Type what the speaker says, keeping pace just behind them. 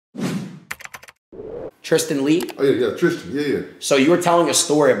Tristan Lee? Oh yeah, Tristan, yeah. So you were telling a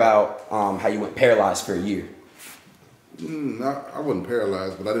story about how you went paralyzed for a year. I wasn't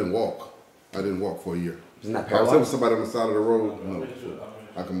paralyzed, but I didn't walk. I didn't walk for a year. Isn't that I was paralyzed? helping somebody on the side of the road. No,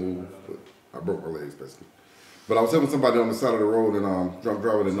 I can move, but I broke my legs basically. But I was helping somebody on the side of the road, and drunk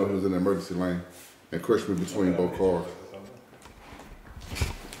driver didn't know he was in the emergency lane and crushed me between both cars.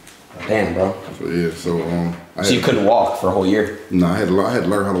 Damn, bro. So yeah, so you couldn't walk for a whole year? No, I had to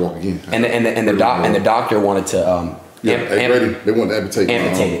learn how to walk again. And the doctor wanted to they wanted to amputate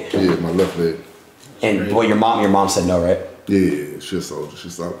it. Yeah, my left leg. And well, your mom said no, right? Yeah, she's a soldier.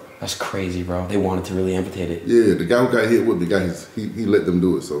 She's out. That's crazy, bro. They wanted to really amputate it. Yeah, the guy who got hit with me, he let them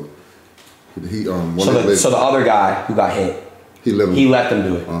do it. So he So the other guy who got hit, he let them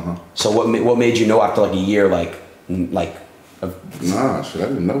do it. So what made you know after like a year, like? Nah, shit, I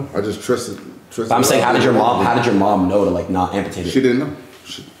didn't know. I just trusted. But I'm saying, how did your mom know to like not amputate it? She didn't know.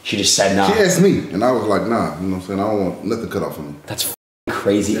 She just said nah. She asked me, and I was like, nah. You know what I'm saying? I don't want nothing cut off of me. That's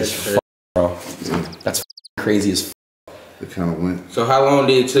crazy as fuck, bro. Yeah. That's crazy as fuck. It kind of went. So how long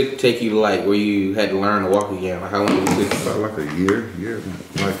did it take you, like, where you had to learn to walk again? Like, how long did it take? About like a year,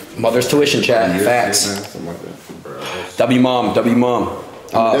 like mother's tuition, chat. Facts. Yeah, something like that. Bro, W mom.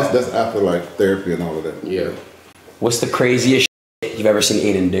 That's after like therapy and all of that. Yeah. What's the craziest shit you've ever seen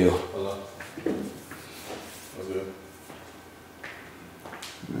Adin do?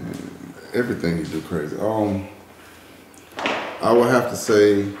 Man, everything he do crazy. I would have to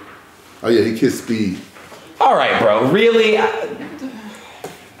say, oh yeah, he kissed Speed. All right, bro. Really?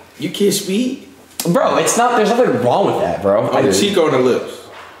 You kiss Speed? Bro, it's not. There's nothing wrong with that, bro. Cheek on the lips.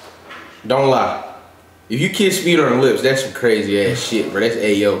 Don't lie. If you kiss Speed on the lips, that's some crazy ass shit, bro. That's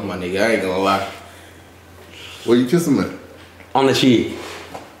Ayo, my nigga. I ain't gonna lie. Where you kiss him at? On the cheek.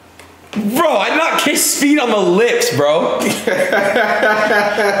 Bro, I did not kiss Speed on the lips, bro.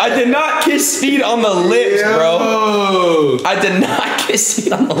 I did not kiss Speed on the lips, bro. I did not kiss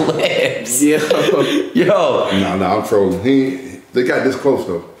Speed on the lips. Yo. No, I'm trolling. They got this close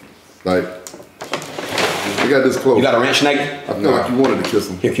though. Like, they got this close. You got a ranch neck? I feel like you wanted to kiss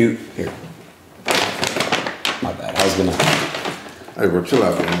him. Here, cute. Here. My bad. I was gonna. Hey, bro, chill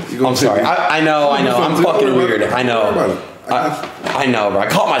out, man. I'm sorry. I know. I'm fucking weird. I know. I know, bro. I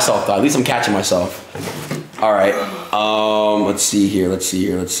caught myself though. At least I'm catching myself. All right. Let's see here. Let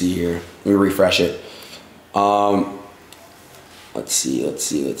me refresh it. Let's see.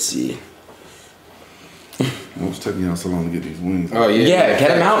 What's taking y'all so long to get these wings? Oh yeah. Yeah, get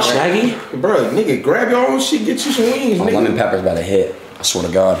them out, Shaggy. Bro, nigga, grab your own shit, get you some wings, nigga. Lemon pepper's about to hit. I swear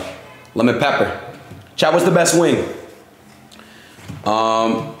to God. Lemon pepper. Chad, what's the best wing?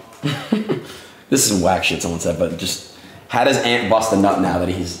 This is some whack shit someone said, but just, how does Ant bust a nut now that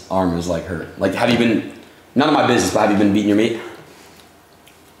his arm is like hurt? Like, have you been, none of my business, but have you been beating your meat?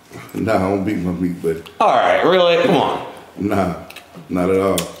 Nah, I don't beat my meat, buddy. All right, really? Come on. Nah, not at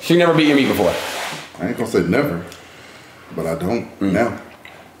all. So you never beat your meat before? I ain't gonna say never, but I don't now.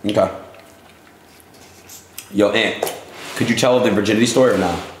 Okay. Yo, Ant, could you tell the virginity story or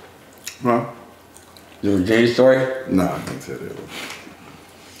not? Huh? The virginity story? Nah, I can't tell that.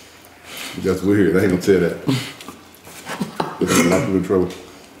 That's weird. I ain't gonna tell that. There's a lot of people in trouble.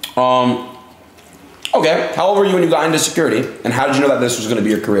 Okay. How old were you when you got into security, and how did you know that this was going to be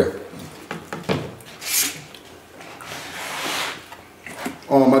your career?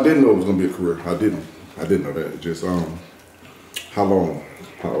 I didn't know it was gonna be a career. I didn't know that. Just how long?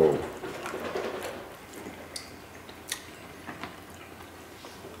 How old?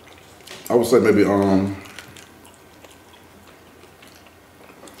 I would say maybe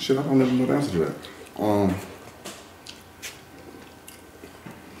shit, I don't even know the answer to that.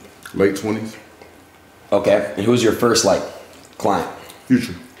 Late 20s. Okay. And who was your first like client?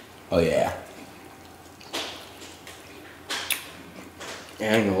 Future. Oh yeah. I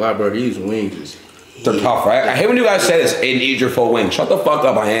ain't gonna lie, bro. These wings is They're tough, right? I hate when you guys say this. Aiden, eat your full wing. Shut the fuck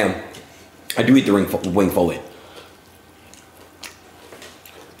up. I am. I do eat the wing fully.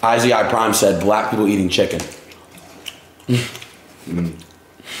 Izzy I Prime said black people eating chicken.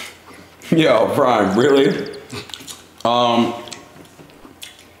 Yo, Prime, really?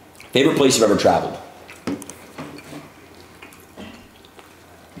 Favorite place you've ever traveled?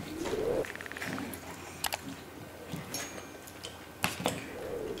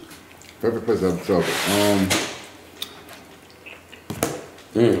 Favorite place I've traveled.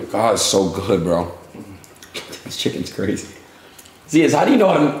 God, it's so good, bro. This chicken's crazy. Zias, how do you know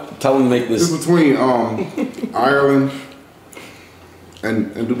how to tell them to make this? It's between Ireland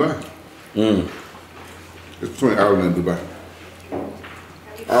and Dubai. It's between Ireland and Dubai.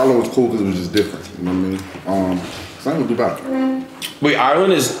 Ireland was cool because it was just different. You know what I mean? Same with Dubai. Wait,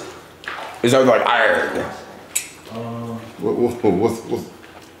 Ireland is Is that like iron?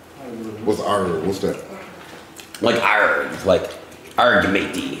 What's Ireland? What's that? Like Ireland, like Ireland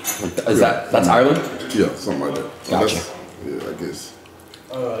matey. Is that's Ireland? Yeah, something like that. Gotcha. Yeah, I guess.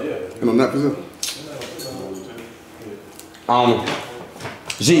 And on that position?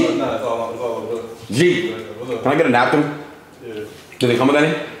 G. G. Can I get a napkin? Yeah. Do they come with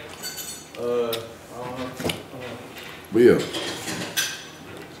any? But yeah.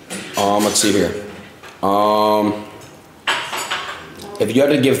 Let's see here. If you had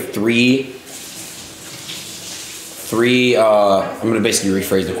to give three, I'm gonna basically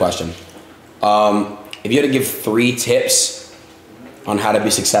rephrase the question. If you had to give 3 tips on how to be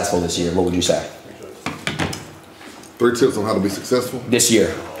successful this year, what would you say? 3 tips on how to be successful? This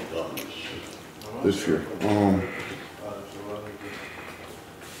year. This year.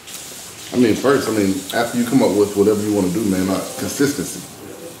 I mean, first, after you come up with whatever you want to do, man, consistency.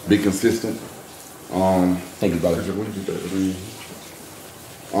 Be consistent. Thank you, brother.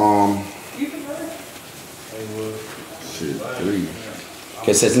 Shit, 3.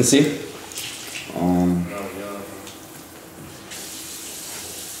 Consistency.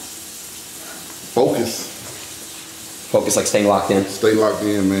 Focus. Focus, like staying locked in. Stay locked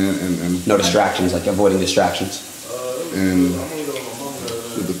in, man, and no distractions, like avoiding distractions. And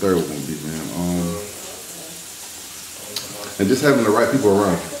what the third one be, man? And just having the right people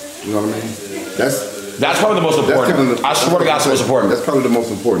around you. You know what I mean? That's probably the most important. I swear to God, it's the most important. That's probably the most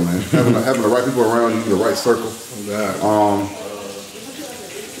important, man. having the right people around you, the right circle.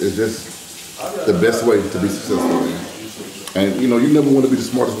 Is just the best way to be successful, man. And you never want to be the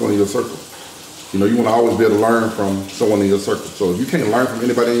smartest one in your circle. You want to always be able to learn from someone in your circle. So if you can't learn from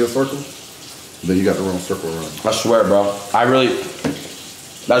anybody in your circle, then you got the wrong circle around you. I swear, bro.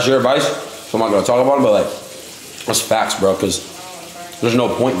 That's your advice. So I'm not gonna talk about it, but like, that's facts, bro. Because there's no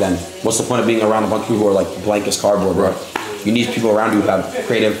point then. What's the point of being around a bunch of people who are like blank as cardboard, bro? You need people around you who have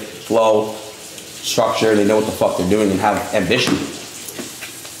creative flow, structure, they know what the fuck they're doing, and have ambition.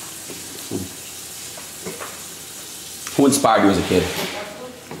 Who inspired you as a kid?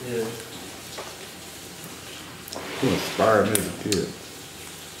 Who inspired me as a kid?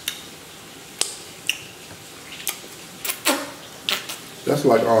 That's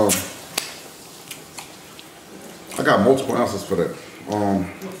like, I got multiple answers for that.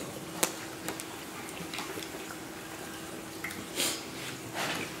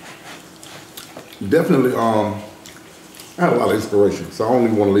 Definitely, I had a lot of inspiration, so I don't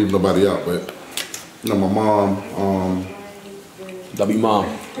even want to leave nobody out, but, my mom, W mom.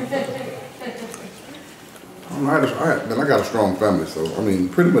 I got a strong family, so,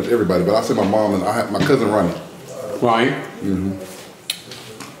 pretty much everybody, but I say my mom and I had my cousin Ronnie. Ronnie? Mm-hmm.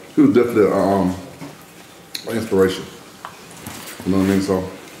 He was definitely an inspiration. You know what I mean? So,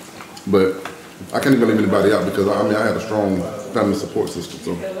 but I can't even leave anybody out because I had a strong family support system.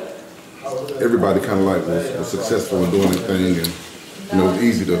 So everybody kind of like was successful in doing their thing, and it was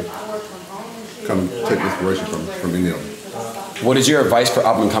easy to kind of take inspiration from any of them. What is your advice for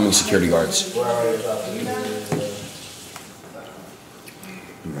up and coming security guards?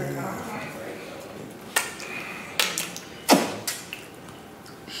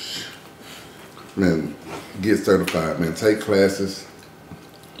 Man, get certified, man. Take classes.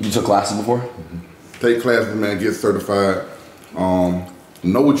 You took classes before? Mm-hmm. Take classes, man. Get certified.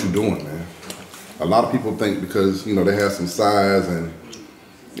 Know what you're doing, man. A lot of people think because they have some size and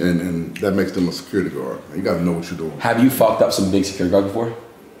that makes them a security guard. You got to know what you're doing. Have you fucked up some big security guards before?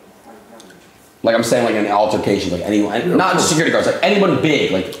 Like I'm saying, like an altercation, like anyone, not just security guards, like anyone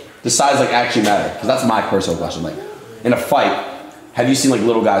big, like the size like actually matter. Because that's my personal question. Like in a fight. Have you seen like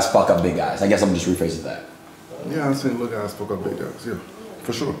little guys fuck up big guys? I guess I'm just rephrasing that. Yeah, I've seen little guys fuck up big guys. Yeah,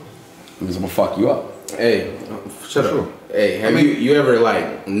 for sure. Because I'm gonna fuck you up. Hey, shut up. Sure. Hey, have you ever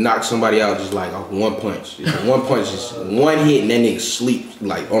like knocked somebody out just like off one punch? One punch, just one hit, and that nigga sleep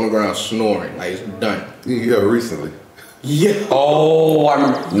like on the ground snoring, like it's done. Yeah, recently. Yeah. Oh, I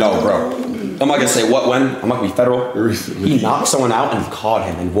remember. No, bro. I'm not gonna say what when. I'm not gonna be federal. Recently. He knocked someone out and caught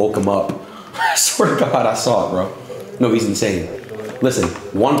him and woke him up. I swear to God, I saw it, bro. No, he's insane. Listen,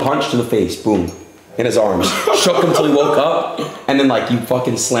 one punch to the face, boom, in his arms. Shook him till he woke up, and then like you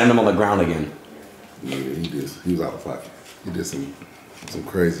fucking slammed him on the ground again. Yeah, he did. He was out of pocket. He did some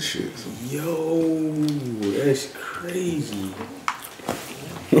crazy shit. So. Yo, that's crazy.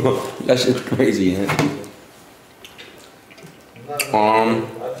 That shit's crazy, man.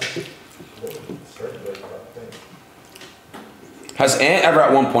 Has Ant ever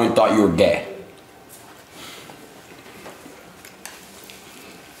at one point thought you were gay?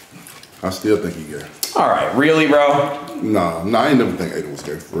 I still think he gay. All right, really, bro? Nah, I ain't never think Adin was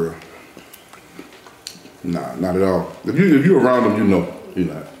gay, for real. Nah, not at all. If you around him, you know he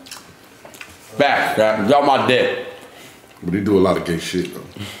not. Back, y'all my dick. But he do a lot of gay shit though.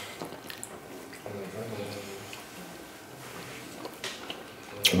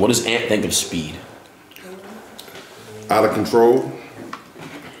 What does Ant think of speed? Out of control.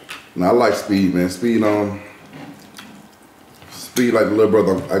 Now I like speed, man. Speed like the little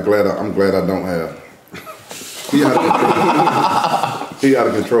brother. I'm glad I don't have. He out of control. He out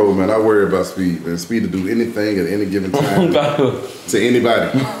of control, man. I worry about speed, man. Speed to do anything at any given time to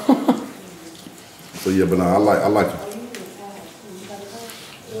anybody. So yeah, but no, I like it.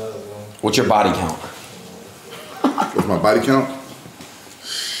 What's your body count? What's my body count?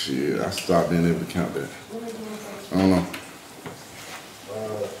 Shit, I stopped being able to count that. I don't know.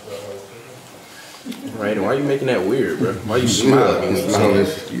 Right, why are you making that weird, bro? Why are you smiling?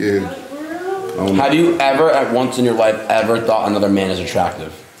 Yeah. Have you ever, at once in your life, ever thought another man is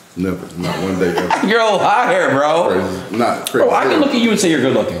attractive? Never, not one day ever. You're a liar, bro. Crazy. Not crazy. Bro, I can look at you and say you're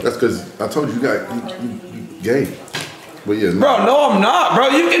good looking. That's because I told you you gay. But yeah, bro, no, I'm not, bro.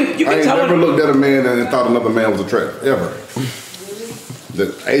 You can tell. I ain't never looked at a man and thought another man was attractive ever. That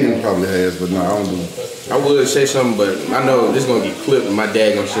Adin probably has, but no, I don't do it. I would say something, but I know this is gonna get clipped and my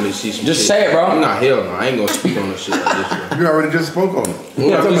dad gonna send it see some Just shit. say it, bro. I'm not hell no. I ain't gonna speak on this shit like this, bro. You already just spoke on it.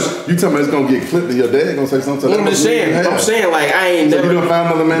 Yeah, you tell me it's gonna get clipped and your dad gonna say something. I'm just saying. I'm saying like I ain't never. You done found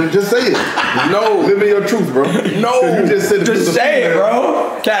another man? Just say it. No. Live in your truth, bro. No. You just said Just say it,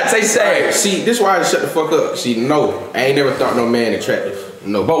 bro. Cat, say Right. it. See, this is why I shut the fuck up. See, no, I ain't never thought no man attractive.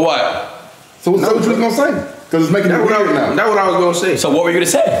 No. But what? So what you was gonna say? Because it's making it weird now. That's what I was gonna say. So what were you gonna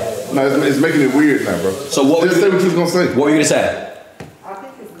say? No, it's making it weird now, bro. So what? Just say what you was gonna say. What were you gonna say?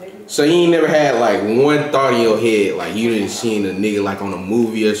 So you ain't never had like one thought in your head, like you didn't seen a nigga like on a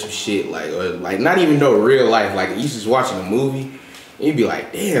movie or some shit, like or like not even know real life, like you just watching a movie, and you be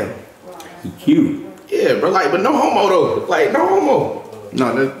like, damn, He cute. yeah, bro, like, but no homo though, like no homo.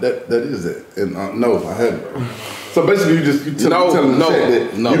 No, that is it. And no, I haven't. So basically, you telling the chat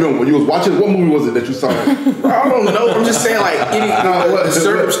that when you was watching, what movie was it that you saw? Bro, I don't know. I'm just saying like any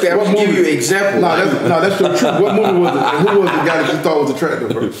circumstance. What give you an example. That's your truth. What movie was it? And who was the guy that you thought was attractive,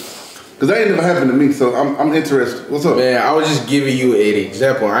 bro? Because that ain't never happened to me, so I'm interested. What's up? Man, I was just giving you an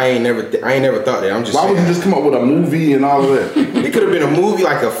example. I ain't never thought that. I'm just. Why saying. would you just come up with a movie and all of that? It could have been a movie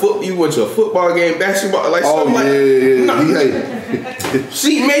like you went to a football game, basketball, like something like.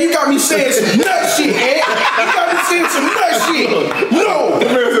 See, man, you got me saying some nut shit, man. You got me saying some nut shit. No,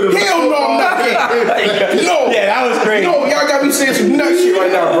 hell no, I'm not that. No, Yeah, that was great. no, y'all got me saying some nut shit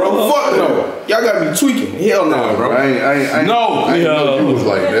right now, bro. Fuck no, y'all got me tweaking. Hell no, bro. I ain't know you was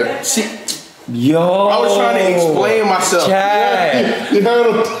like that. See, Yo. I was trying to explain myself. Chad.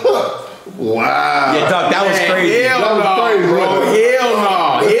 Wow. Yeah, dog, that was crazy. Hell That was no, crazy, bro. bro.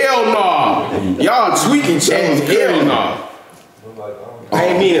 Hell no. Y'all tweaking, Chad. Hell no. I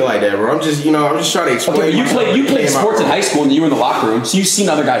ain't mean it like that, bro. I'm just trying to explain. Okay, you played sports in high school and you were in the locker room, so you've seen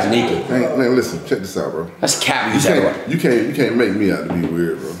other guys naked. Man, listen, check this out, bro. That's cat views everywhere. You can't make me out to be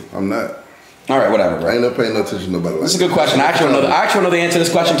weird, bro. I'm not. All right, whatever, bro. I ain't never paying no attention to nobody like This is a good question. I actually know the answer to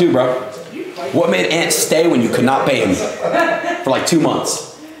this question too, bro. What made Ant stay when you could not pay him for like 2 months?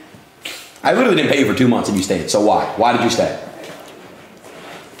 I literally didn't pay you for 2 months and you stayed. So why? Why did you stay?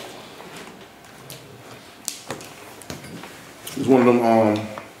 It's one of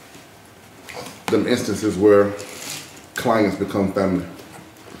them instances where clients become family.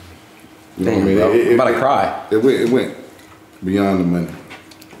 You know what I mean? Bro, I'm about to cry. It went beyond the money.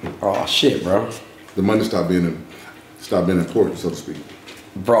 Oh shit, bro. The money stopped being important, so to speak.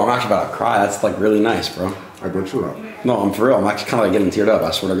 Bro, I'm actually about to cry. That's like really nice, bro. I go chill out. No, I'm for real. I'm actually kind of like getting teared up.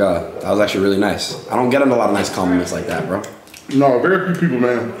 I swear to God. That was actually really nice. I don't get a lot of nice compliments like that, bro. No, very few people,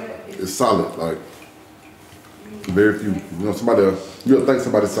 man, is solid. Like, very few. You know, you'll think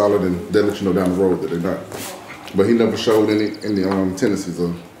somebody's solid and they'll let you know down the road that they're not. But he never showed any tendencies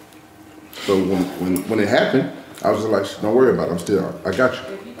of. So when it happened, I was just like, don't worry about it. I got you.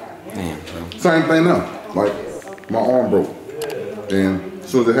 Damn, bro. Same thing now. Like, my arm broke. And as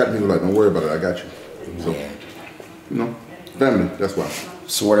soon as it happened, he was like, don't worry about it, I got you. So, family, that's why.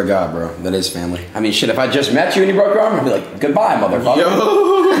 Swear to God, bro. That is family. I mean, shit, if I just met you and you broke your arm, I'd be like, goodbye, motherfucker. Yo.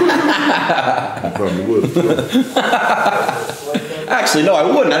 You probably would. Actually, no, I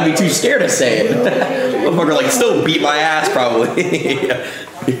wouldn't. I'd be too scared to say it. Motherfucker, like, still beat my ass, probably.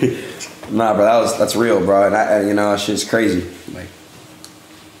 Nah, bro, that's real, bro. And that shit's crazy. Like,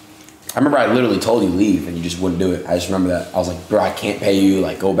 I remember I literally told you leave and you just wouldn't do it. I just remember that. I was like, bro, I can't pay you.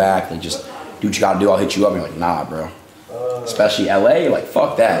 Like, go back. Like, just do what you gotta do. I'll hit you up. And you're like, nah, bro. Especially LA, like,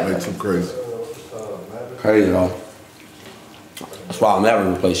 fuck that. Makes him crazy. Crazy, though. That's why I'll never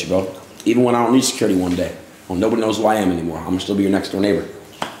replace you, bro. Even when I don't need security one day, when nobody knows who I am anymore, I'm gonna still be your next door neighbor.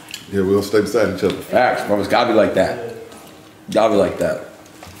 Yeah, we'll stay beside each other. Facts, bro. It's gotta be like that. Gotta be like that.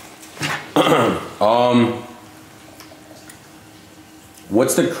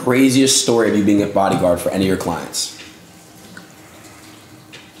 What's the craziest story of you being a bodyguard for any of your clients?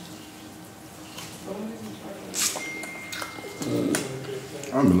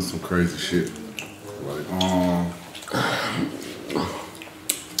 I'm into some crazy shit. Like,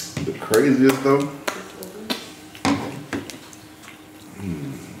 the craziest though.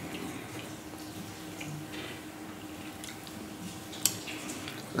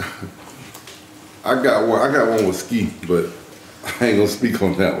 I got one with ski, but I ain't gonna speak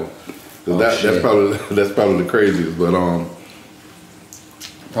on that one. That's probably the craziest. But I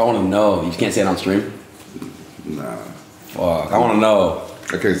want to know. You can't say it on stream. Nah. Fuck. I want to know.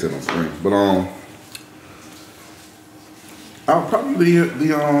 I can't say it on stream. But I'll probably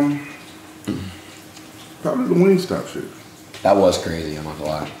the Wingstop shit. That was crazy. I'm not gonna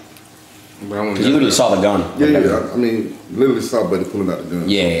lie. Because you literally saw the gun. Yeah. I mean, literally saw Buddy pulling out the gun.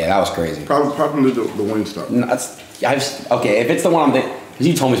 Yeah, that was crazy. Probably the Wingstop. No, okay, if it's the one I'm thinking, because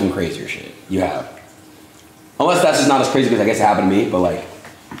you told me some crazier shit. You have. Unless that's just not as crazy because I guess it happened to me, but like,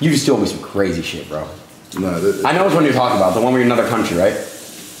 you just told me some crazy shit, bro. Nah, I know which one you're talking about. The one where you're in another country, right?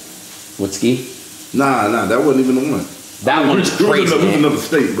 With ski? Nah, that wasn't even the one. That one is crazy. It was another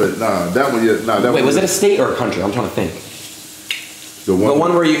state, but that one, yeah, that Wait, was it a state or a country? I'm trying to think. The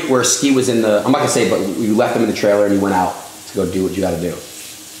one where ski was in the, I'm not gonna say, but you left them in the trailer and you went out to go do what you gotta do.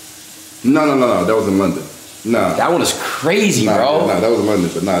 No, that was in London. Nah. That one is crazy, bro. Nah, that was in London,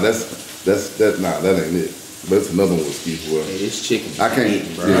 but nah, that ain't it. But it's another one with ski as well. Hey, this chicken. I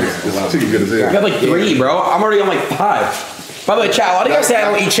can't, bro. Yeah, it's chicken good as hell. I got like 3, bro. I'm already on like 5. By the way, chat, a lot of you guys say I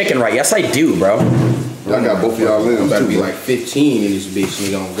don't eat chicken right. Yes, I do, bro. I got both of y'all limbs. About to be like 15 in this bitch,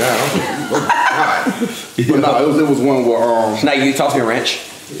 nigga. On God. But nah, it was one where Now you toss me a wrench.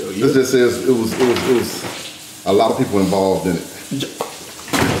 This just says it was a lot of people involved in it.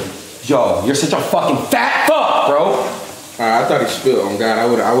 Yo, you're such a fucking fat fuck, bro. I thought he spilled. On God, I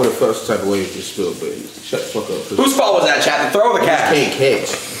would have felt some type of way if he spilled, but shut the fuck up. Whose fault was that, chat? The throw or the catch? Can't catch.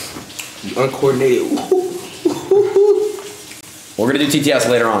 You uncoordinated. We're gonna do TTS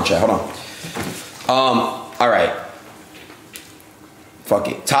later on, chat. Hold on. All right. Fuck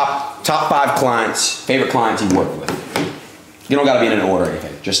it. Top 5 clients, favorite clients you work with. You don't gotta be in an order or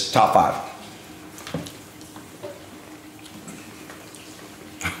anything. Just top 5.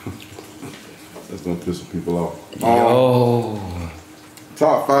 That's gonna piss some people off. Yo.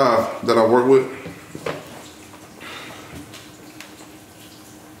 Top 5 that I work with.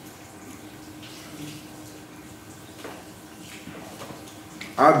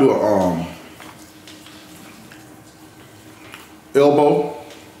 I do a elbow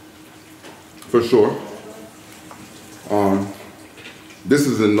for sure. This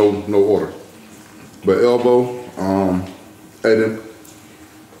is in no order, but elbow, Adin,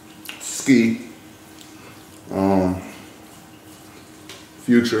 ski,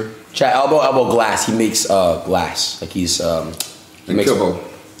 Future. Chat, elbow glass. He makes glass. Like he's he makes Kibbo.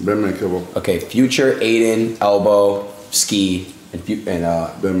 Batman Kibbo. Okay, Future, Adin, elbow, ski, and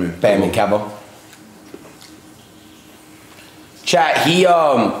Batman Kibbo. Chat, he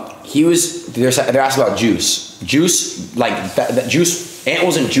was they're asking about Juice. Juice, like that Juice. Ant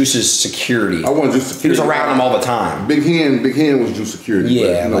wasn't Juice's security. I wasn't Juice security. He was around him all the time. Big Hen was Juice security.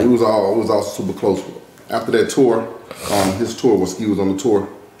 Yeah, but, we was all super close. After that tour, his tour was Ski was on the tour.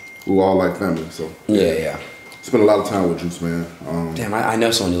 We were all like family. So yeah. Spent a lot of time with Juice, man. Damn, I know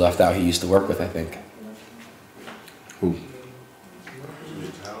someone you left out he used to work with. I think. Who?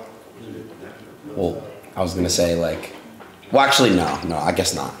 Well, I was gonna say like. Well, actually, no, I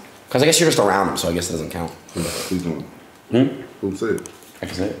guess not. Because I guess you're just around him, so I guess it doesn't count. Who's doing? Who said it? I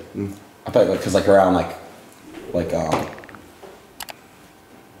can say it. I thought like because like around like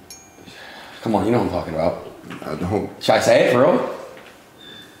come on, you know what I'm talking about. I don't. Should I say it for real?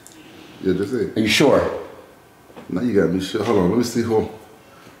 Yeah, just say it. Are you sure? Now you got me sure. Hold on, let me see who.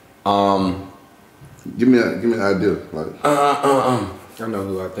 Give me an idea. Like I know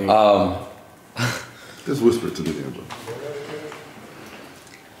who I think. Just whisper it to me then, bro.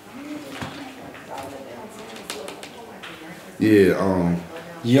 Yeah,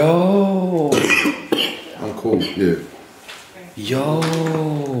 Yo. I'm cool. Yeah. Yo.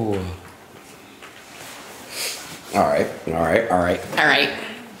 All right.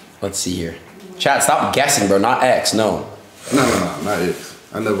 Let's see here. Chat, stop guessing, bro. Not X, no. No, not X.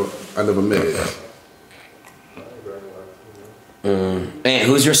 I never met X. Man,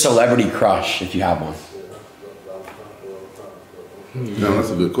 who's your celebrity crush if you have one? No, that's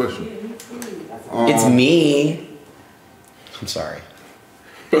a good question. It's me. I'm sorry.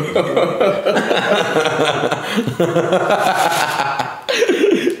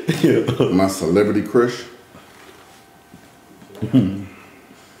 My celebrity crush.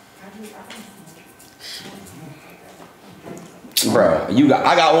 Bro,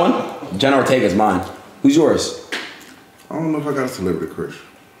 I got one. Jenna Ortega's mine. Who's yours? I don't know if I got a celebrity crush.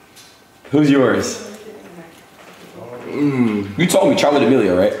 Who's yours? You told me Charlie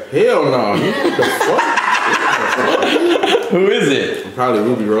D'Amelio, right? Hell no. What the fuck? Who is it? Probably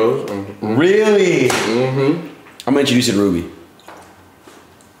Ruby Rose. Really? Mm-hmm. I'm gonna introduce you to Ruby.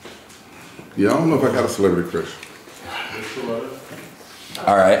 Yeah, I don't know if I got a celebrity crush.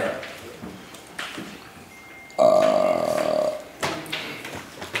 All right.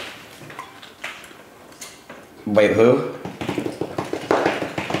 Wait, who?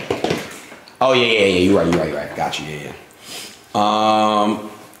 Oh yeah. You're right. Got you. Yeah.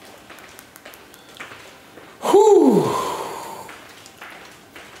 Whew.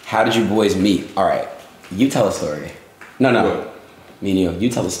 How did you boys meet? All right, you tell a story. No. What? Me and you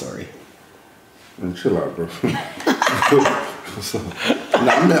tell the story. Chill out, bro. What's up?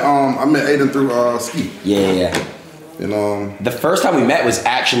 I met Adin through ski. Yeah. And The first time we met was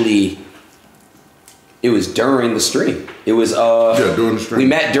actually, it was during the stream. It was during the stream. We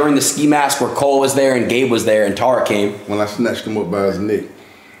met during the ski mask where Cole was there and Gabe was there and Tara came. When I snatched him up by his neck.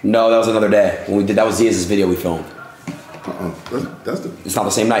 No, that was another day. When we did, that was Zia's video we filmed. That's the. It's not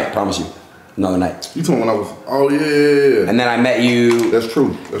the same night, I promise you. Another night. You told me when I was. Oh yeah. And then I met you. That's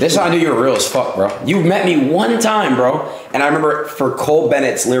true. This time I knew you were real as fuck, bro. You met me one time, bro. And I remember for Cole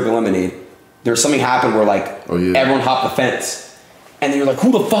Bennett's Lyrical Lemonade, there was something happened where like everyone hopped the fence. And then you're like,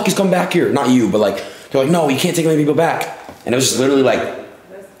 who the fuck is coming back here? Not you, but like, they're like, no, you can't take many people back. And it was just literally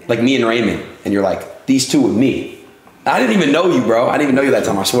like me and Raymond. And you're like, these two with me. I didn't even know you, bro. I didn't even know you that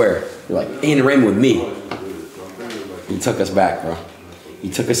time, I swear. You're like, Ian and Raymond with me. You took us back, bro.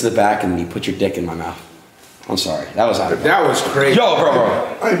 You took us to the back and you put your dick in my mouth. I'm sorry. That was out of That was crazy. Yo,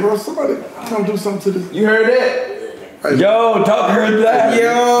 bro. Hey, bro, somebody come do something to this. You heard that? Hey, Yo, Doug heard that.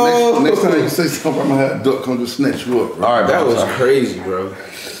 Yo. Next time you say something, I'm gonna have Duck come just snatch you up, bro. All right, bro. That was crazy, bro.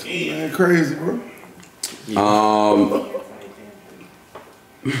 Man, crazy, bro.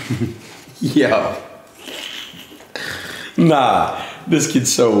 Yo. Nah, this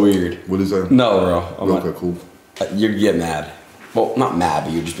kid's so weird. What is that? No, bro. Okay, cool. You get mad. Well, not mad,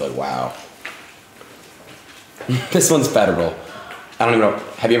 but you're just like, wow. This one's federal. I don't even know.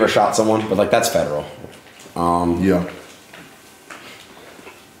 Have you ever shot someone? But like, that's federal. Yeah.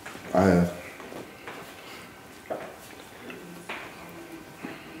 I have.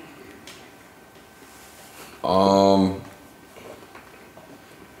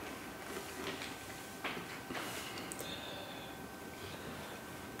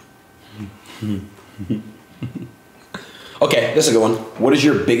 Okay, this is a good one. What is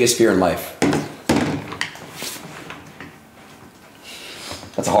your biggest fear in life?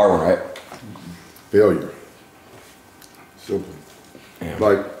 That's a hard one, right? Failure. Simple. Damn.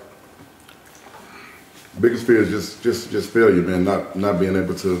 Like, biggest fear is just failure, man. Not being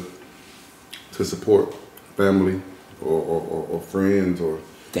able to support family or friends or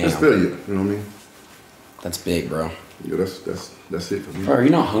just failure. You know what I mean? That's big, bro. Yeah, that's it for me. Bro, are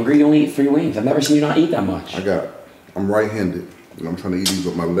you not hungry? You only eat 3 wings. I've never seen you not eat that much. I'm right-handed, and I'm trying to eat these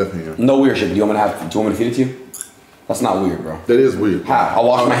with my left hand. No weird shit. Do you want me to feed it to you? That's not weird, bro. That is weird. How? I'll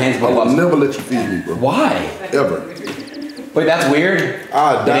wash my hands with I will gloves. never let you feed me, bro. Why? Ever. Wait, that's weird?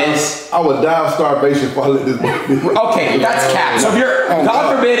 I would die of starvation if I let this boy. Okay, that's cap. So if you're,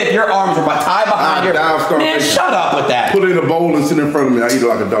 God forbid, if your arms are tied behind your, die of starvation. man, shut up with that. Put it in a bowl and sit in front of me. I eat it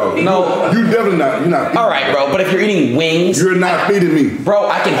like a dog. No. You definitely not. You're not. All right, bro, but if you're eating wings. You're not feeding me. Bro,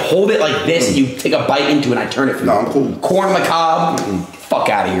 I can hold it like this and you take a bite into it and I turn it for you. No, I'm cool. Corn on the cob. Fuck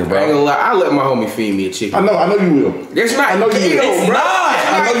out of here, I ain't bro. gonna lie, I let my homie feed me a chicken. I know you will. It's not. I know you will. It's bro. not.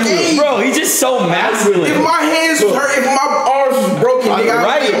 I know you will. Bro, he's just so masculine. If my hands was hurt, if my arms was broken, nigga,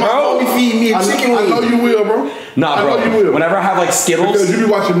 Right, I'd let my bro. homie feed me a chicken I wing. know you will, bro. Nah, I bro. know you will. Whenever I have like Skittles. Because you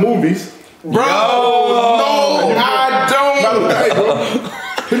be watching movies. Bro, no, I don't.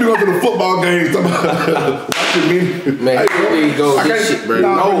 He be going to the football games. Watching me. Man, here you go. This shit, bro.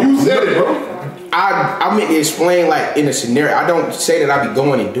 No, you said it, bro. I meant to explain like in a scenario. I don't say that I be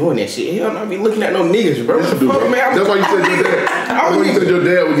going and doing that shit. Hell, no, I be looking at no niggas, bro. Yes, you do, bro. Man, That's why you said your dad. That's why you said your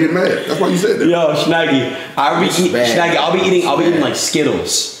dad would get mad. That's why you said that. Yo, Schnaggy, I'll be eating like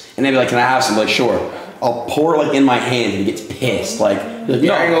Skittles, and they'll be like, "Can I have some?" Like, sure. I'll pour like in my hand, and he gets pissed. Like, I ain't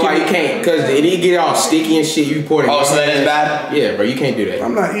gonna lie, you can't, cause it get all sticky and shit. You pour it. Oh, so that is bad? Yeah, bro, you can't do that.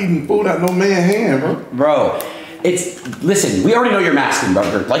 I'm not eating food out no man's hand, bro. Bro, Listen, we already know you're masculine, bro.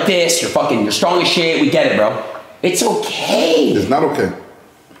 You're like this, you're strong as shit, we get it, bro. It's okay. It's not okay.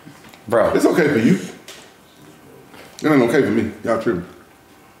 Bro. It's okay for you. It ain't okay for me. Y'all tripping.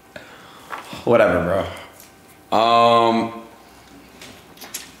 Whatever, bro. I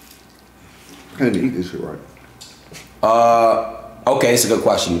can't even eat this shit right. Okay, it's a good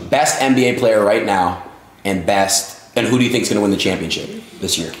question. Best NBA player right now, and who do you think is gonna win the championship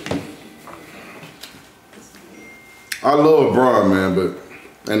this year? I love Bron, man, but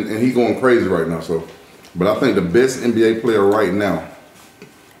and he going crazy right now. So, but I think the best NBA player right now.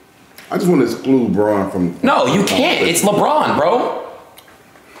 I just want to exclude Bron from. No, you can't. It's LeBron, bro.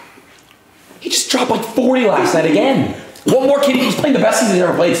 He just dropped like 40 last night again. What more can he? He's playing the best season he's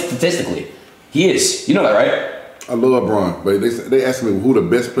ever played statistically. He is. You know that, right? I love Bron, but they asked me who the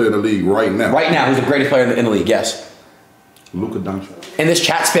best player in the league right now. Right now, who's the greatest player in the league? Yes. Luka Doncic. And this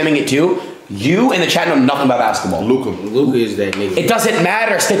chat spamming it too. You and the chat know nothing about basketball. Luka is that nigga. It doesn't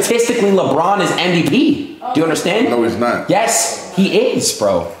matter. Statistically, LeBron is MVP. Do you understand? No, he's not. Yes, he is,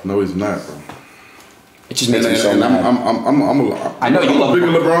 bro. No, he's not, bro. It just makes me so mad. I know I'm a bigger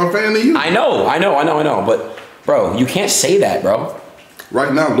LeBron fan than you. I know. But, bro, you can't say that, bro.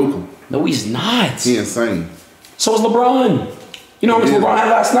 Right now, Luka. No, he's not. He insane. So is LeBron. You know how much LeBron had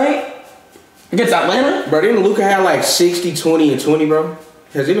last night? Against Atlanta? Bro, didn't Luka have like 60, 20, and 20, bro?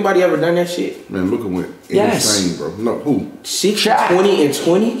 Has anybody ever done that shit? Man, Luka went insane, bro. No, who? 60, 20, and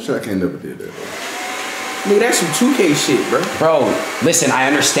 20? Shaq ain't never did that, bro. Nigga, that's some 2K shit, bro. Bro, listen, I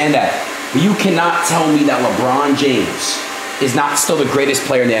understand that. But you cannot tell me that LeBron James is not still the greatest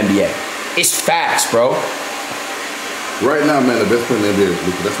player in the NBA. It's facts, bro. Right now, man, the best player in the NBA is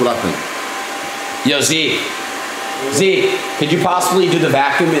Luka. That's what I think. Yo, Z, could you possibly do the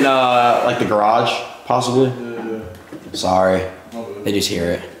vacuum in like the garage? Possibly? Yeah. Sorry. They just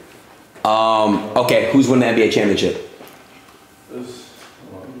hear it. Okay, who's winning the NBA championship?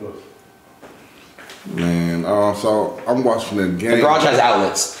 Man, so I'm watching the game. The garage has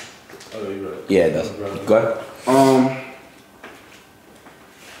outlets. Oh, you're right. Yeah, it does. Go ahead.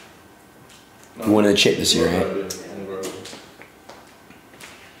 Who winning the chip this year, right?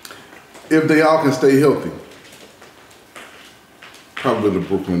 If they all can stay healthy, probably the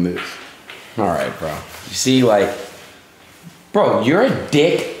Brooklyn Nets. All right, bro. You see, like, bro, you're a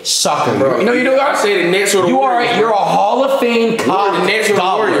dick sucker, bro. You know you do. I say the Nets or the Warriors. You're a Hall of Fame cop. The Nets or the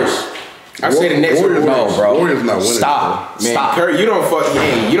Warriors. I say the Nets or the Warriors. No, bro. Warriors not winning. Stop. Man, Stop. Curry, you don't fuck.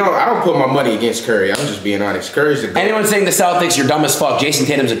 Yeah, you don't. I don't put my money against Curry. I'm just being honest. Curry's the goat. Anyone saying the Celtics, you're dumb as fuck. Jason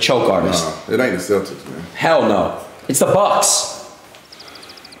Tatum's a choke artist. It ain't the Celtics, man. Hell no. It's the Bucks.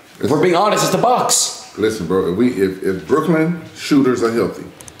 If we're being honest, it's the Bucks. Listen, bro. If Brooklyn shooters are healthy.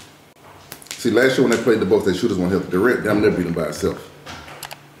 See, last year when they played the Bucks, their shooters weren't healthy. Durant, damn near beat them by itself.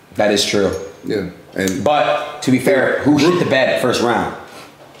 That is true. Yeah, But to be fair, who shit the bed at first round?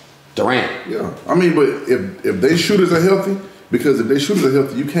 Durant. Yeah, I mean, but if they shooters are healthy, because if they shooters are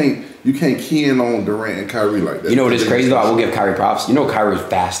healthy, you can't key in on Durant and Kyrie like that. You know what is crazy though? I will give Kyrie props. You know Kyrie's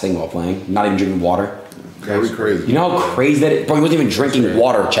fasting while playing, not even drinking water. Kyrie crazy. You know how crazy that is? Bro, he wasn't even drinking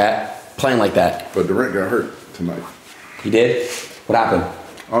water, chat. Playing like that. But Durant got hurt tonight. He did? What happened?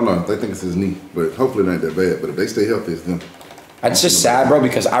 I don't know. They think it's his knee, but hopefully it ain't that bad. But if they stay healthy, it's them. It's just sad, bro,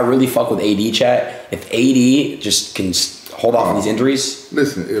 because I really fuck with AD, chat. If AD just can hold off on these injuries.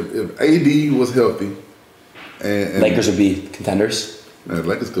 Listen, if AD was healthy, and Lakers would be contenders. Man,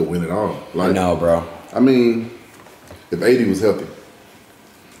 Lakers could win it all. I know, bro. I mean, if AD was healthy.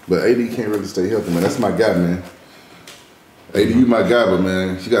 But AD can't really stay healthy, man. That's my guy, man. AD, you my guy, but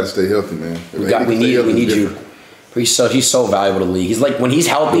man, you gotta stay healthy, man. We need you. He's so valuable to the league. He's like, when he's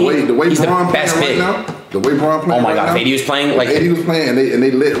healthy, the way he's Bron the best playing big. right now, the way Bron playing Oh my right God, now, if AD was playing, like, if AD was playing and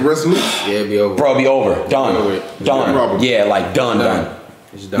they let Russ loose. Yeah, it'd be over. Bro, it'd be over. Done. Done. Probably. Yeah, like done.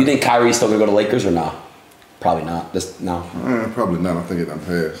 It's done. You think Kyrie's still gonna go to Lakers or not? Probably not. No. Probably not. I think it done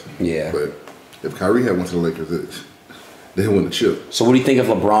passed. Yeah. But if Kyrie had went to the Lakers, they win the chip. So what do you think of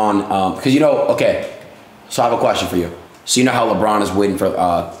LeBron? Because okay. So I have a question for you. So you know how LeBron is waiting for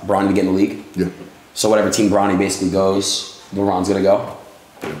Bron to get in the league? Yeah. So whatever team Bronny basically goes, LeBron's gonna go.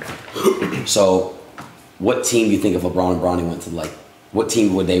 So what team do you think if LeBron and Bronny went to, like, what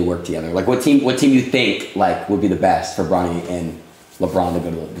team would they work together? Like what team you think like would be the best for Bronny and LeBron to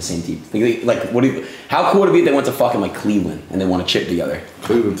go to the same team? Like how cool would it be if they went to fucking like Cleveland and they won a chip together?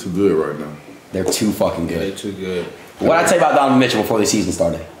 Cleveland's too good right now. They're too fucking good. Yeah, they're too good. What did I tell you about Donovan Mitchell before the season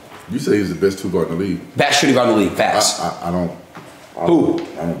started? You say he's the best two guard in the league. Best shooting guard in the league, facts. I don't. Who?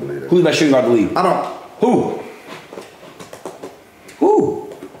 I don't believe that. Who's the best shooting guard in the league? I don't. Who?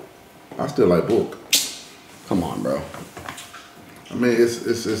 I still like Book. Come on, bro. I mean,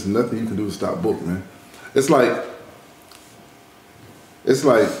 it's nothing you can do to stop Book, man. It's like it's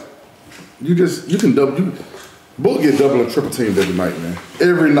like you can double. Book get double and triple teamed every night, man.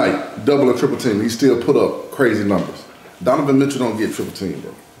 Every night, double and triple team. He still put up crazy numbers. Donovan Mitchell don't get triple teamed,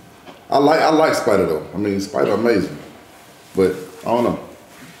 bro. I like Spider though. I mean, Spider amazing, but I don't know.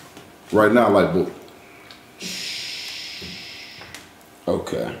 Right now, I like Book.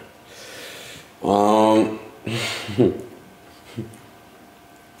 Okay.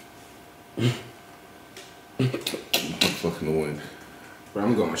 Fucking win. Bro,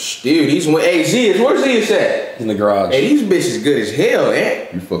 I'm going dude. These one. Hey, Ziz, where's Ziz at? In the garage. Hey, these bitches good as hell, man.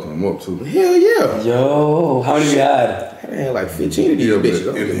 You fucking them up too. Hell yeah. Yo, how many you had? I had like 15 of these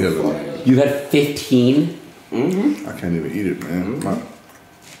bitches. In the hell, man. You had 15? Mm-hmm. I can't even eat it, man.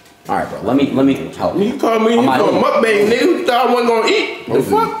 All right, bro. Let me help. You called me for a mukbang, nigga. You thought I wasn't gonna eat? The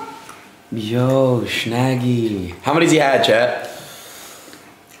fuck? Yo, Snaggy. How many has he had, chat?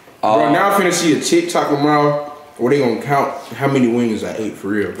 Bro, now I'm finna see a TikTok tomorrow where they gonna count how many wings I ate for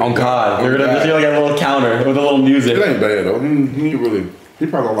real. Oh God, they're gonna do like a little counter with a little music. It ain't bad though. He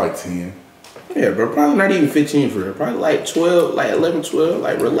probably don't like 10. Yeah, bro, probably not even 15 for real. Probably like 12, like 11, 12,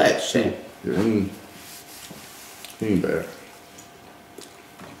 like relax shit. Yeah, he ain't bad.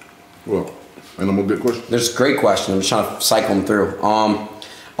 Well, ain't no more good questions. There's a great question. I'm just trying to cycle them through.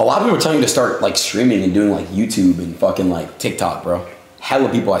 A lot of people are telling me to start like streaming and doing like YouTube and fucking like TikTok, bro. Hella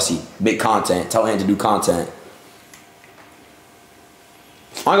people I see. Big content. Tell him to do content.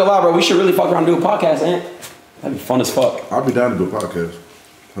 I ain't gonna lie, bro. We should really fuck around and do a podcast, Ant. That'd be fun as fuck. I'll be down to do a podcast.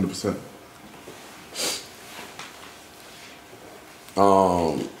 100%.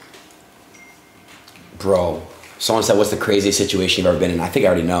 Bro, someone said, what's the craziest situation you've ever been in? I think I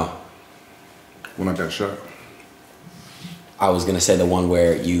already know. When I got shot. I was gonna say the one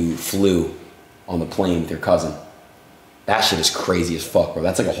where you flew on the plane with your cousin. That shit is crazy as fuck, bro.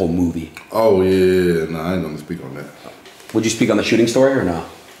 That's like a whole movie. Oh yeah, no, I ain't gonna speak on that. Would you speak on the shooting story or no?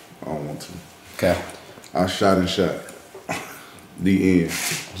 I don't want to. Okay. I shot and shot. The end.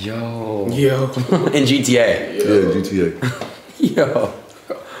 Yo. In GTA. Yeah, GTA. Yo.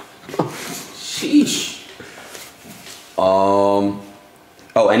 Sheesh. Oh,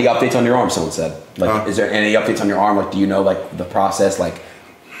 any updates on your arm? Someone said. Like, is there any updates on your arm? Like, do you know like the process? Like,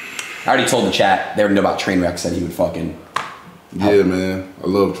 I already told the chat. They already know about Trainwreck. Said he would fucking. Yeah, man. I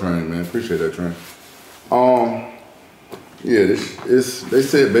love Train, man. Appreciate that, Train. Yeah, they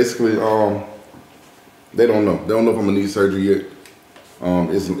said basically they don't know. They don't know if I'm gonna need surgery yet.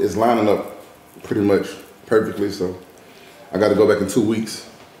 It's lining up pretty much perfectly, so I got to go back in 2 weeks,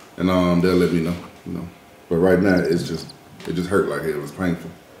 and they'll let me know. You know, but right now it just hurt like hell. It was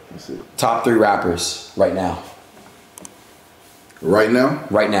painful. That's it. Top 3 rappers right now. Right now?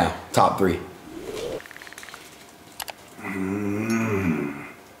 Right now, top 3.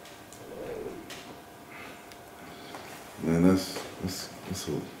 Man, that's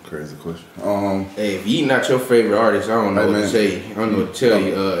a crazy question. Hey, if you not your favorite artist, I don't know what to say. I don't know what to tell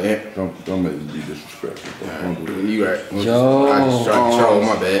you. Don't make me be disrespectful. Don't do that. You right. Yo. I just tried to troll.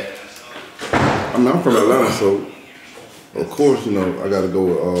 My bad. I mean, I'm from Atlanta, so of course, you know, I got to go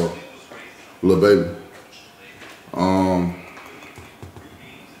with Lil Baby.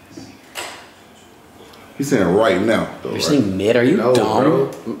 He's saying right now, though. You're saying mid? Are you dumb?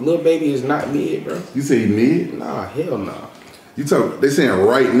 Bro. Lil Baby is not mid, bro. You say mid? Nah, hell nah. You talk? They saying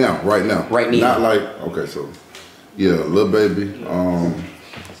right now, right now. Right now. Not like okay, so yeah, Lil Baby.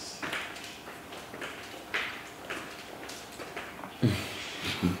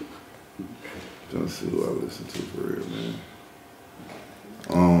 Trying to see who I listen to for real, man.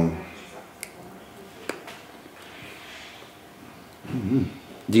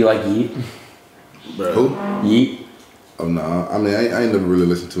 Do you like Yeet? Bro. Who? Yeet? Oh no, I mean I ain't never really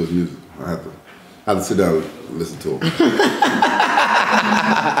listened to his music. I have to sit down and listen to him.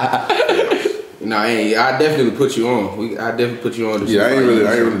 No, I definitely put you on. I definitely put you on. Yeah, I ain't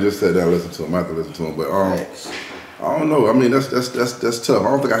really just sat down and listen to him. I have to listen to him, but I don't know. I mean that's tough. I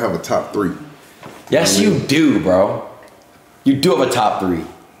don't think I have a top 3. Yes, you do, bro. You do have a top 3.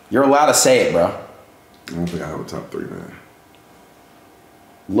 You're allowed to say it, bro. I don't think I have a top 3, man.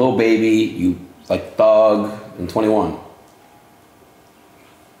 Lil Baby, you like Thug, and 21.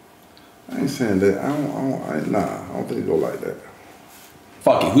 I ain't saying that. I don't think it go like that.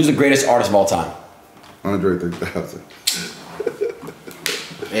 Fuck it. Who's the greatest artist of all time? Andre 3000.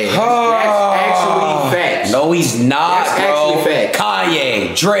 Hey, that's actually facts. No, he's not, That's bro. actually facts.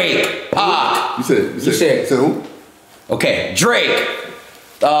 Kanye, Drake, Pac. You said who? Okay, Drake,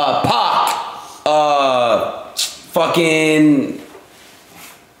 Pac, fucking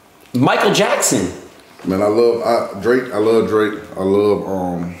Michael Jackson. Man, I love Drake. I love Drake. I love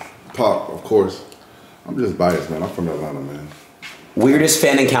Pac, of course. I'm just biased, man. I'm from Atlanta, man. Weirdest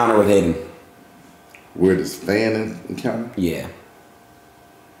fan encounter with Adin. Weirdest fan encounter? Yeah.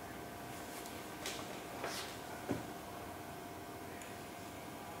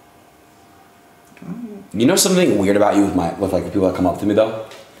 You know something weird about you with like the people that come up to me though?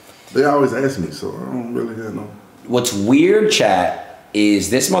 They always ask me, so I don't really have no. What's weird, chat, is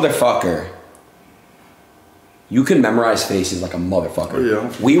this motherfucker. You can memorize faces like a motherfucker. Oh,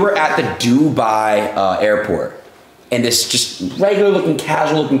 yeah. We were at the Dubai airport, and this just regular looking,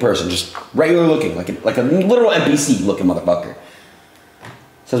 casual looking person, just regular looking, like a literal NPC looking motherfucker.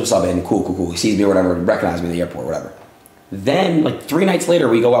 Says what's up, man? Cool, cool, cool. He sees me or whatever, recognizes me in the airport, whatever. Then, like 3 nights later,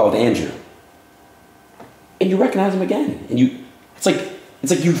 we go out with Andrew. And you recognize him again. And it's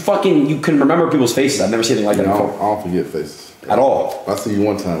like you can remember people's faces. I've never seen anything like that before. I don't forget faces. At all. If I see you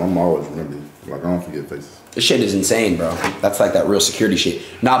one time, I'm always remember you. Like, I don't forget faces. This shit is insane, bro. That's like that real security shit.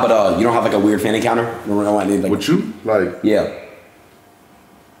 Nah, but you don't have like a weird fan encounter? With you? Like? Yeah.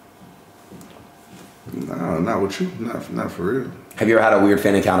 Nah, not with you. Not for real. Have you ever had a weird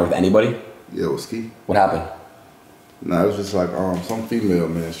fan encounter with anybody? Yeah, with Ski. What happened? Nah, it was just like some female,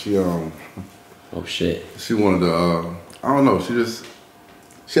 man. She oh shit. She wanted to I don't know, she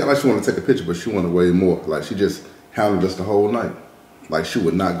had like she wanted to take a picture, but she wanted way more. Like she just hounded us the whole night. Like she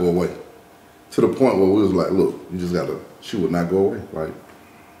would not go away. To the point where we was like, look, she would not go away. Like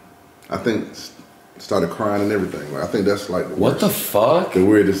I think started crying and everything. Like I think that's like what the fuck? The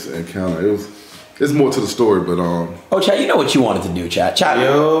weirdest encounter. It's more to the story, but oh, chat, you know what you wanted to do, chat.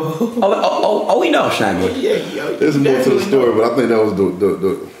 Yo. Oh, we know, Schneider. Yeah, yo. There's more to the story, but I think that was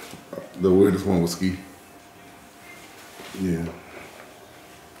the weirdest one with Ski. Yeah.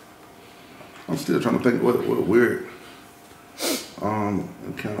 I'm still trying to think what weird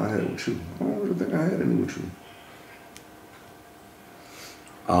encounter I had with you. I don't really think I had any with you.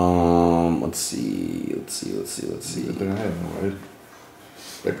 Let's see. I think I had no, right?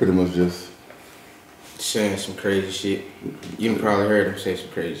 They pretty much just saying some crazy shit. You done probably heard him say some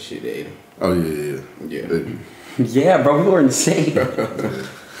crazy shit to Adin. Oh yeah. Yeah, bro, people are insane.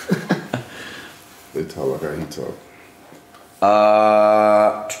 They talk like how he talk.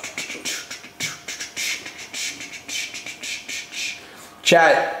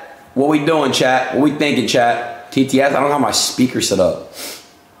 Chat, what we doing, chat? What we thinking, chat? TTS, I don't have my speaker set up.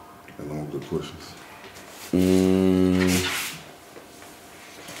 I don't have good questions.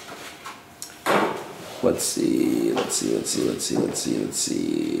 Let's see.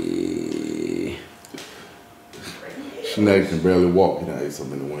 Snag can barely walk. He done ate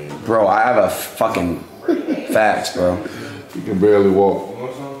something in the wind. Bro, I have a fucking facts, bro. He can barely walk.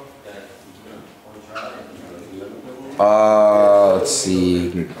 Let's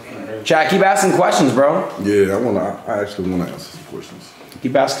see. Chat, keep asking questions, bro. Yeah, I actually wanna answer some questions.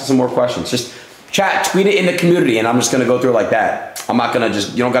 Keep asking some more questions. Just chat, tweet it in the community, and I'm just gonna go through it like that. I'm not gonna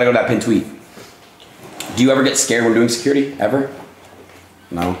you don't gotta go to that pinned tweet. Do you ever get scared when doing security? Ever?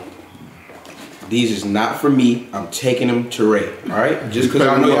 No. These is not for me. I'm taking them to Ray. All right? Just because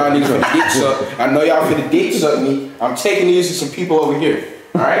I know y'all niggas finna dick suck. I know y'all finna dick suck me. I'm taking these to some people over here.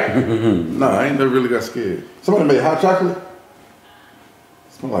 All right? No, I ain't never really got scared. Somebody made hot chocolate?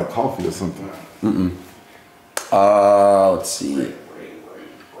 It smell like coffee or something. Let's see.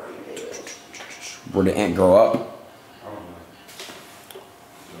 Where did Ant grow up?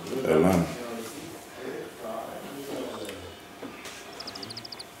 Atlanta.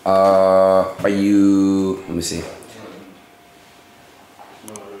 Are you, let me see.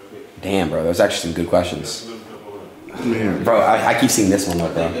 Damn, bro, those are actually some good questions. Man. Bro, I keep seeing this one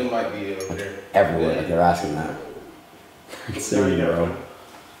though, bro. It might be over there. Everywhere, like they're asking that. Insane, bro.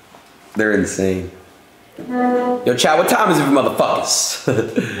 They're insane. Yo, Chad, what time is it for motherfuckers?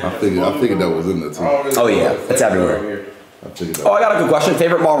 I figured that was in there too. Oh yeah, it's everywhere. I figured that. Oh, I got a good question.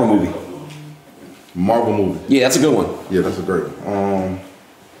 Favorite Marvel movie? Marvel movie. Yeah, that's a good one. Yeah, that's a great one.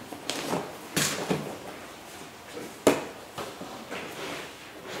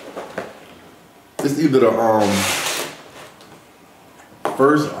 It's either the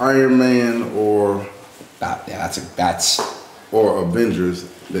first Iron Man or or Avengers,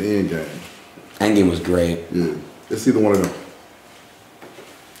 the Endgame. Endgame was great. Yeah, it's either one of them.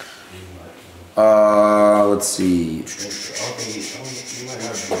 Let's see.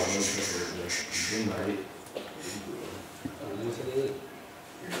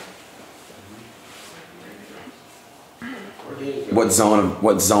 What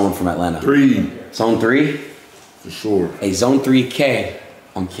zone from Atlanta? 3. Zone 3? For sure. Hey, Zone 3K.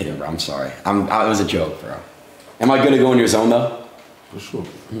 I'm kidding, bro. I'm sorry. It was a joke, bro. Am I gonna go in your zone though? For sure.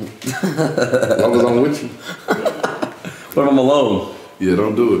 As long as I'm with you. What if I'm alone? Yeah,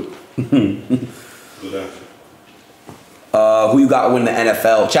 don't do it. Who you got winning the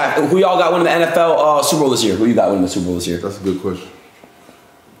NFL? Chat, who y'all got winning the NFL Super Bowl this year? Who you got winning the Super Bowl this year? That's a good question.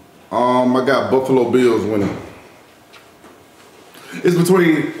 I got Buffalo Bills winning. It's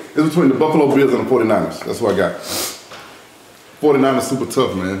between the Buffalo Bills and the 49ers. That's what I got. 49ers super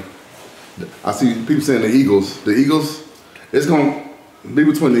tough, man. I see people saying the Eagles. The Eagles, it's going to be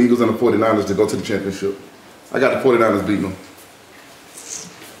between the Eagles and the 49ers to go to the championship. I got the 49ers beating them.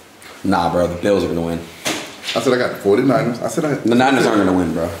 Nah, bro. The Bills are going to win. I said I got the 49ers. The Niners aren't going to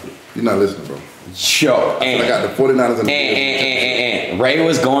win, bro. You're not listening, bro. Yo, I got the 49ers and the Bills. Ray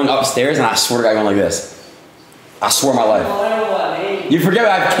was going upstairs, and I swear to God, going like this. I swear my life. You forget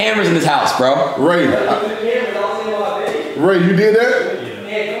I have cameras in this house, bro. Ray, you did that?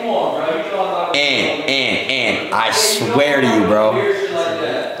 Yeah, come on, bro. And I swear to you, bro.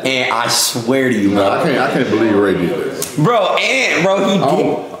 And I swear to you, bro. I can't believe Ray did this. Bro, he did.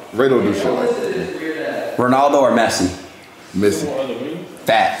 Ray don't do shit like that. Ronaldo or Messi? Messi.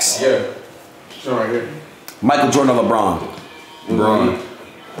 Facts. Yeah. Sure, right here. Michael Jordan or LeBron? LeBron.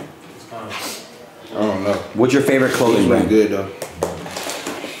 I don't know. What's your favorite clothing brand? Good though.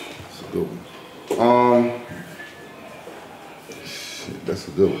 That's a good one. Shit, that's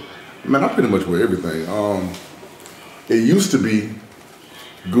a good one. Man, I pretty much wear everything. It used to be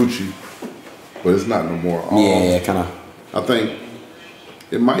Gucci, but it's not no more. Yeah, kind of. I think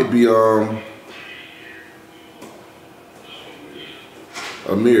it might be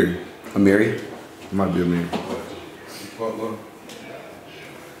Amiri. Amiri? It might be Amiri.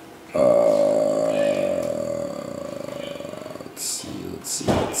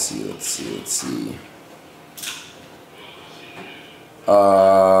 Let's see.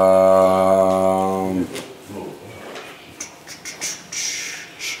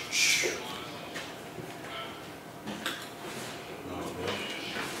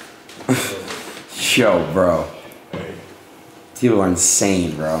 Yo, bro. People are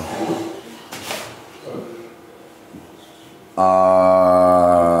insane, bro.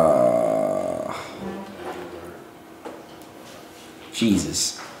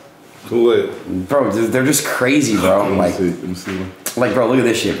 Jesus. Cool it. Bro, they're just crazy, bro. Let me see. Like, bro, look at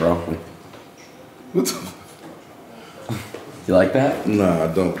this shit, bro. What the? You like that? Nah, I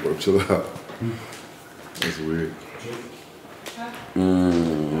don't, bro. Chill out. That's weird.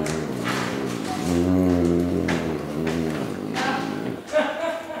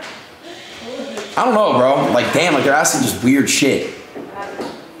 I don't know, bro. Like, damn, like, they're asking just weird shit.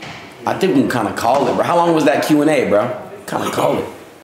 I think we can kind of call it, bro. How long was that Q&A, bro? Kind of call it.